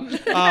limited amount.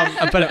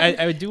 but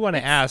I do want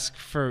to ask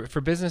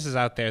for businesses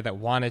out there that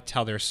want to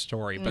tell their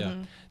story, but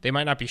they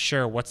might not be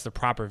sure what's the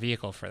proper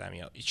vehicle for them.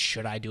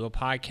 Should I do a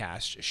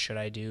podcast? Should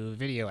I do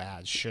video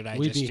ads? Should I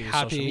just do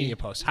social media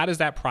posts? How does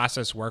that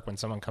process work when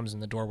someone comes in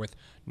the door with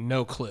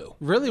no clue?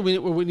 Really,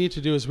 what we need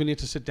to do is we need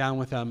to sit down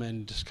with them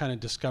and just kind of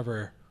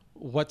discover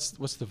what's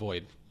the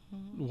void.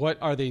 What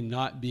are they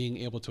not being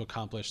able to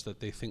accomplish that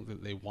they think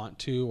that they want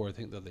to or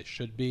think that they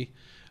should be?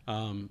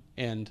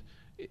 And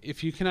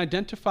if you can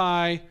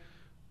identify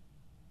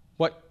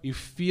what you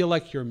feel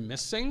like you're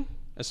missing,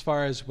 as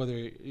far as whether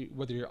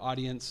your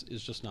audience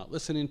is just not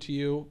listening to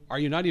you, are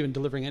you not even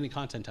delivering any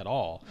content at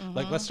all?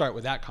 Like, let's start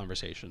with that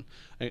conversation.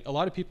 A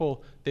lot of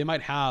people, they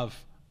might have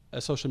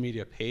a social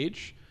media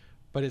page,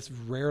 but it's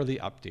rarely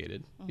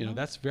updated.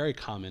 That's very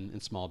common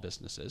in small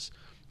businesses.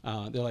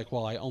 They're like,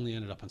 well, I only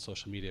ended up on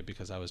social media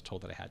because I was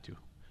told that I had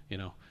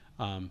to.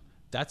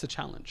 That's a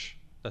challenge.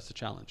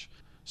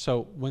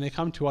 So when they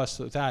come to us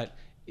with that,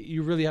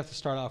 you really have to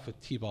start off with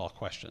T-ball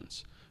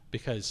questions,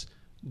 because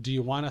do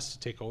you want us to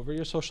take over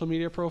your social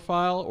media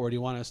profile, or do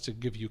you want us to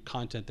give you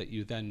content that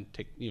you then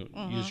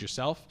use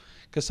yourself?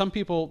 Because some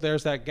people,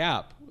 there's that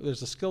gap.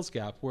 There's a skills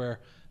gap where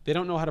they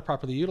don't know how to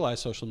properly utilize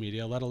social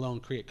media, let alone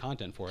create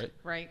content for it.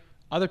 Right.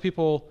 Other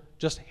people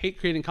just hate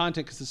creating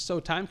content because it's so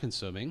time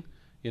consuming.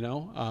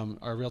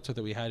 Our realtor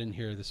that we had in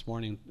here this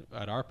morning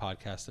at our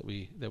podcast that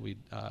we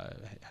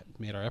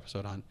made our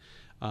episode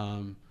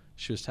on,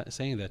 she was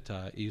saying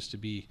that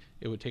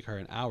it would take her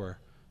an hour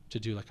to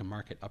do like a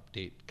market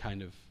update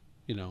kind of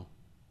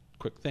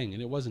quick thing,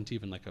 and it wasn't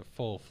even like a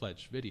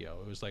full-fledged video.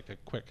 It was like a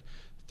quick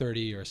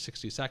 30 or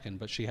 60 second,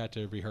 but she had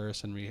to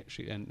rehearse and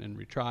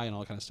retry and all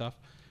that kind of stuff.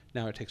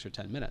 Now it takes her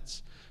 10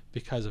 minutes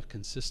because of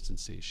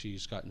consistency.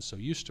 She's gotten so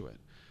used to it.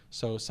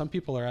 So some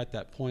people are at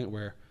that point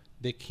where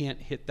they can't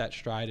hit that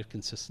stride of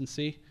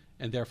consistency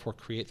and therefore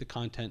create the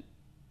content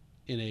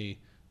in a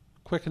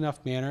quick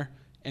enough manner,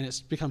 and it's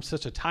become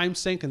such a time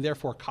sink and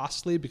therefore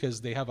costly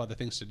because they have other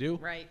things to do.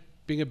 Right.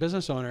 Being a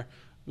business owner,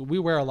 we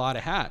wear a lot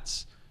of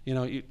hats.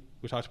 We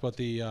talked about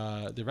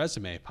the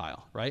resume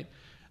pile, right?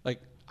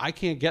 Like, I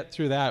can't get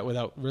through that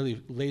without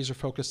really laser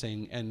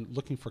focusing and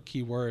looking for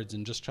keywords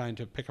and just trying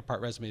to pick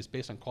apart resumes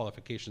based on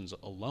qualifications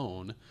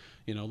alone,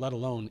 let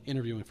alone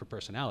interviewing for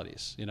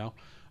personalities.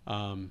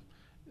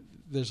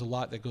 There's a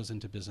lot that goes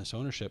into business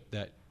ownership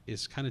that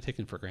is kind of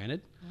taken for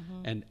granted,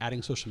 and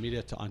adding social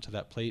media onto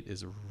that plate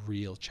is a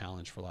real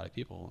challenge for a lot of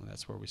people, and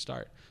that's where we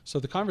start.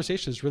 So the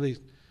conversation is really,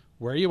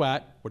 where are you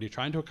at? What are you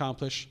trying to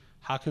accomplish?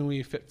 How can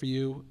we fit for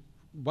you?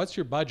 What's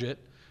your budget?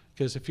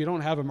 Because if you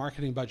don't have a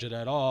marketing budget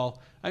at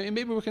all,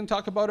 maybe we can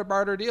talk about a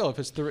barter deal if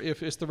it's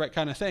the right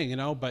kind of thing,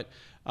 But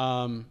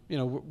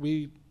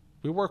we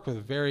work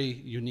with very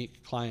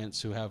unique clients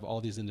who have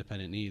all these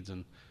independent needs,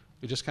 and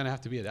we just kind of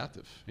have to be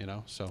adaptive,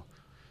 So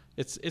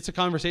it's a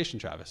conversation,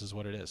 Travis, is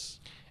what it is.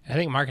 I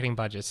think marketing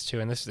budgets too,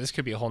 and this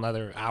could be a whole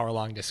nother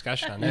hour-long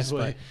discussion on this,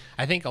 but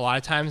I think a lot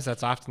of times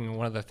that's often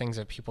one of the things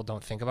that people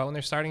don't think about when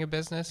they're starting a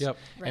business. Yep.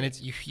 Right. And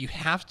it's you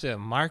have to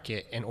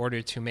market in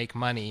order to make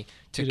money,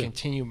 to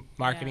continue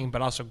marketing,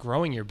 but also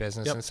growing your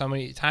business. Yep. And so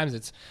many times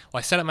it's, well,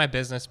 I set up my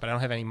business, but I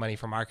don't have any money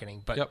for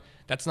marketing. But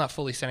that's not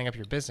fully setting up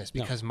your business,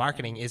 because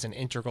marketing is an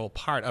integral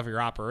part of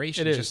your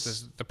operation, just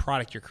as the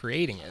product you're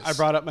creating is. I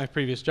brought up my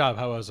previous job,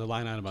 how I was a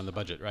line item on the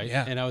budget, right?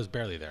 Yeah. And I was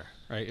barely there,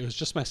 right? It was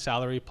just my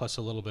salary plus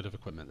a little bit of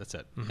equipment. That's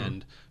it.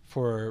 And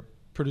for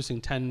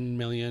producing 10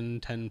 million,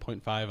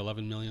 10.5,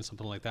 11 million,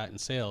 something like that in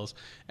sales,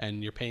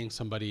 and you're paying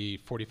somebody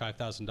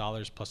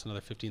 $45,000 plus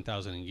another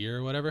 $15,000 a year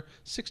or whatever,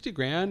 60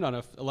 grand on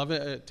a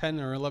 10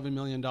 or $11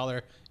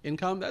 million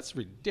income, that's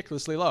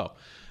ridiculously low.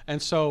 And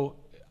so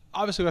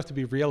obviously we have to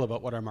be real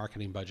about what our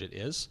marketing budget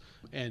is.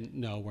 And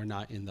no, we're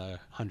not in the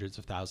hundreds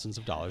of thousands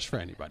of dollars for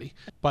anybody.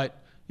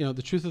 But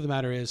the truth of the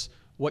matter is,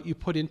 what you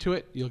put into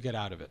it, you'll get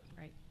out of it.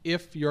 Right.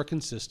 If you're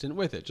consistent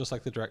with it, just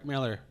like the direct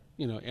mailer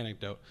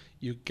anecdote,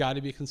 you got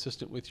to be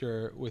consistent with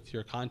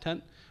your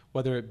content,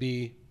 whether it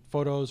be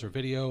photos or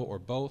video or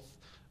both.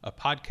 A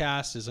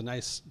podcast is a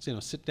nice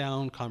sit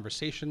down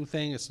conversation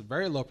thing. It's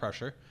very low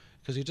pressure.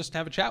 because you just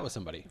have a chat with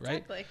somebody,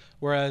 right? Exactly.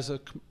 Whereas a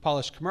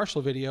polished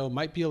commercial video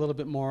might be a little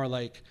bit more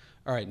like,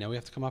 all right, now we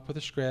have to come up with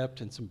a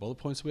script and some bullet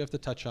points we have to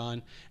touch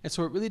on. And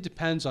so it really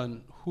depends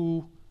on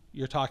who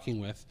you're talking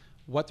with,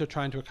 what they're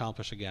trying to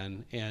accomplish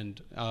again,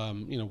 and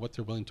what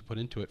they're willing to put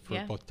into it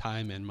for both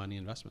time and money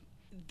investment.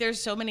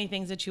 There's so many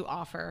things that you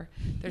offer.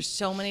 There's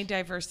so many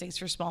diverse things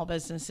for small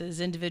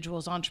businesses,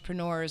 individuals,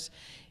 entrepreneurs.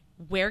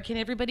 Where can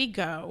everybody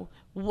go?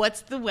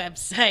 What's the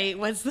website?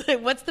 What's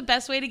the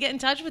best way to get in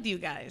touch with you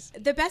guys?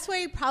 The best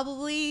way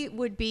probably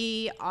would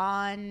be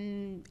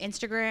on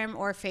Instagram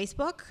or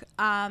Facebook.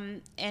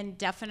 And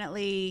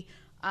definitely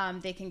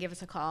they can give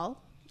us a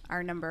call.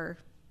 Our number,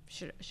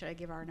 should I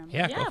give our number?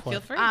 Yeah, Yeah, go for feel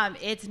it. free.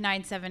 It's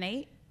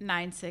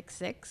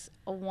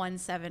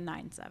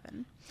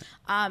 978-966-1797.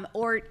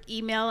 Or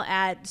email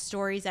at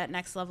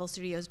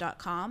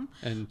stories@nextlevelstudios.com.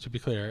 And to be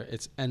clear,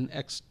 it's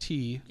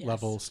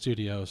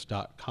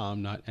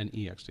nxtlevelstudios.com, not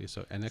NEXT.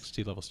 So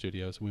NXT Level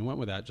Studios. And we went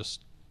with that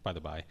just by the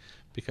by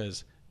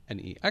because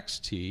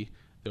NEXT,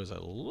 there was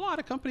a lot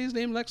of companies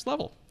named Next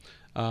Level.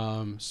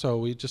 So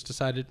we just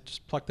decided to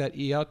just pluck that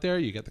E out there.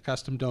 You get the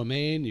custom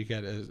domain, you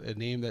get a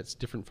name that's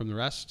different from the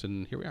rest,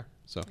 and here we are.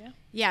 So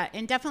Yeah,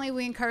 and definitely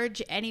we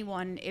encourage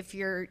anyone, if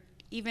you're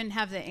even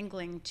have the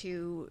inkling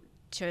to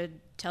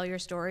tell your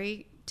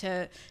story,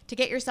 to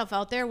get yourself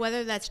out there,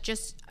 whether that's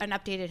just an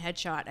updated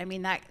headshot. I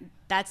mean,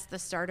 that's the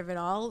start of it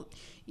all,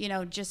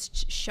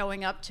 just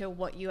showing up to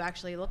what you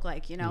actually look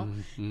like,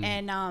 Mm-hmm.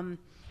 And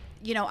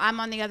I'm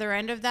on the other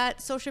end of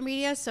that social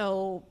media,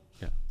 so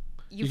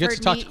You get to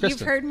talk to Kristen.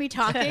 You've heard me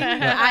talking.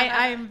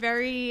 I'm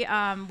very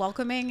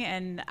welcoming,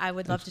 and I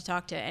would love to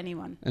talk to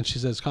anyone. And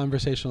she's as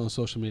conversational on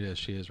social media as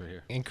she is right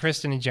here. And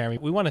Kristen and Jeremy,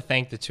 we want to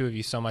thank the two of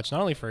you so much, not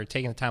only for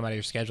taking the time out of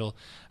your schedule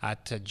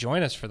to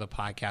join us for the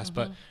podcast,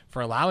 but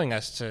for allowing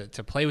us to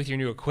play with your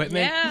new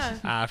equipment,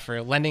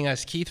 for lending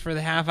us Keith for the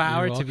half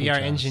hour to be our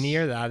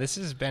engineer. This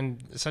has been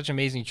such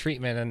amazing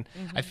treatment, and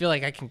I feel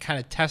like I can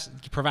kind of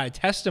provide a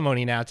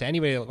testimony now to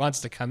anybody that wants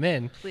to come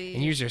in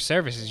and use your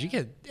services. You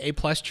get A+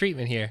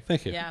 treatment here.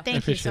 Thank you. Yeah.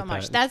 Thank you so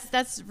much. That.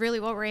 That's really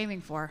what we're aiming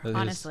for,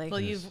 honestly.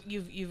 Well, you've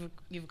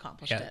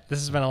accomplished it. This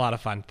has been a lot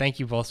of fun. Thank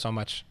you both so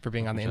much for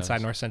being on the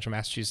Inside North Central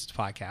Massachusetts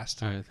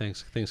podcast. All right,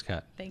 thanks,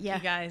 Kat. Thank you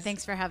guys.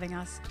 Thanks for having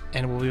us.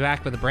 And we'll be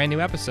back with a brand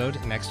new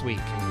episode next week.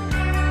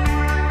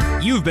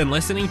 You've been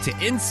listening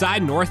to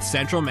Inside North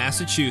Central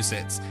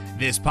Massachusetts.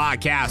 This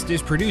podcast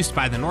is produced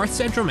by the North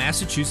Central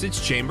Massachusetts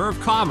Chamber of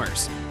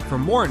Commerce. For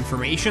more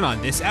information on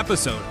this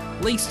episode,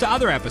 links to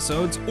other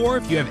episodes, or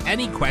if you have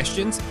any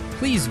questions,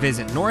 please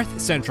visit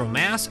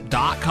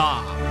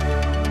northcentralmass.com.